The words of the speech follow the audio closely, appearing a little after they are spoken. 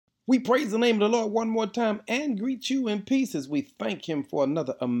We praise the name of the Lord one more time and greet you in peace as we thank Him for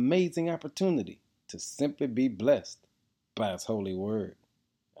another amazing opportunity to simply be blessed by His holy word.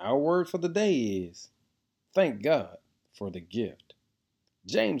 Our word for the day is, thank God for the gift.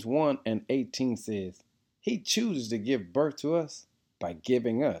 James 1:18 says, He chooses to give birth to us by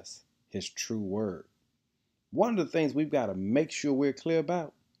giving us His true word. One of the things we've got to make sure we're clear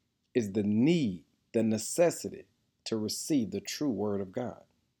about is the need, the necessity to receive the true word of God.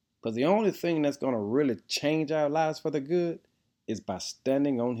 Because the only thing that's going to really change our lives for the good is by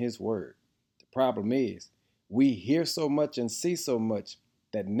standing on His word. The problem is, we hear so much and see so much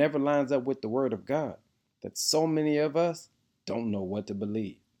that never lines up with the word of God that so many of us don't know what to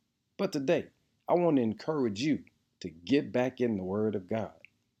believe. But today, I want to encourage you to get back in the word of God.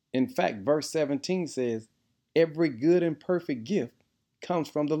 In fact, verse 17 says, every good and perfect gift comes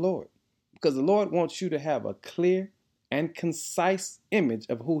from the Lord. Because the Lord wants you to have a clear and concise image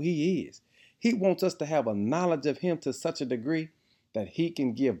of who He is. He wants us to have a knowledge of Him to such a degree that He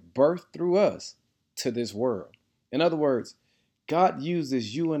can give birth through us to this world. In other words, God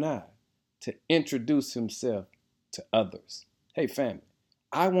uses you and I to introduce Himself to others. Hey, family,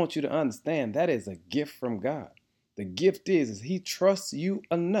 I want you to understand that is a gift from God. The gift is He trusts you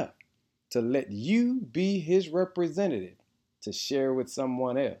enough to let you be His representative to share with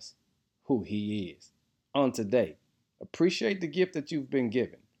someone else who He is. On today, appreciate the gift that you've been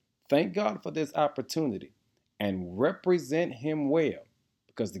given. Thank God for this opportunity and represent Him well,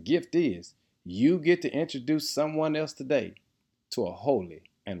 because the gift is you get to introduce someone else today to a holy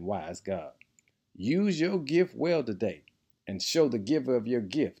and wise God. Use your gift well today and show the giver of your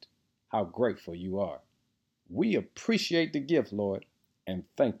gift how grateful you are. We appreciate the gift, Lord, and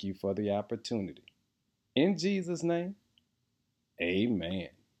thank you for the opportunity. In Jesus' name, amen.